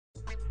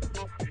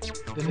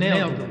The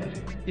nail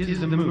delay is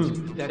the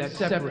move that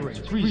separates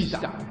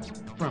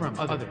freestyle from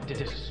other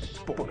disc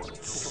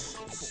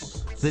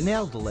sports. The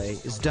nail delay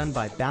is done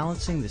by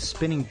balancing the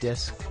spinning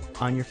disc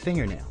on your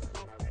fingernail.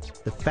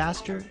 The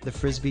faster the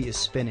Frisbee is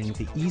spinning,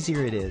 the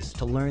easier it is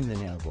to learn the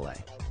nail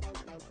delay.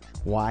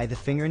 Why the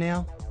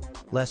fingernail?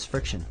 Less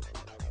friction.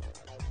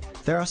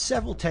 There are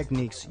several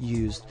techniques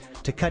used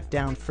to cut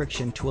down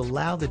friction to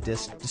allow the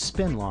disc to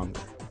spin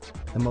longer.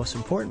 The most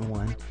important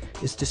one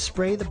is to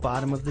spray the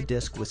bottom of the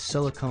disc with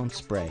silicone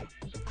spray.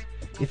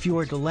 If you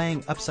are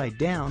delaying upside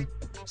down,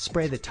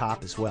 spray the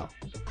top as well.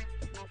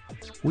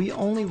 We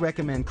only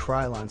recommend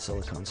Krylon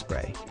silicone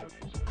spray.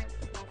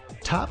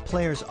 Top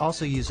players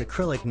also use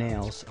acrylic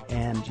nails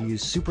and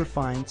use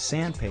superfine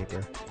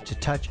sandpaper to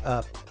touch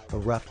up a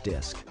rough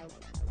disc.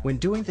 When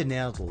doing the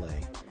nail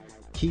delay,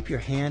 keep your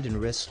hand and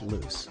wrist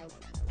loose.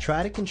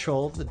 Try to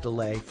control the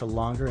delay for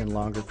longer and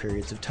longer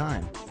periods of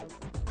time.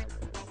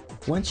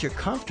 Once you're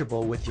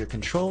comfortable with your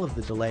control of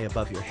the delay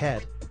above your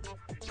head,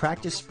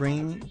 practice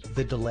bringing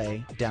the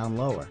delay down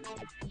lower.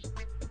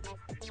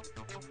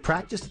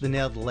 Practice the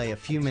nail delay a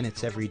few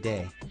minutes every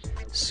day.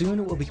 Soon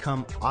it will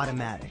become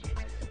automatic.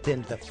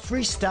 Then the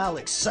freestyle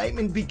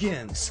excitement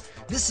begins.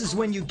 This is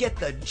when you get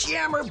the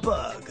jammer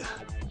bug.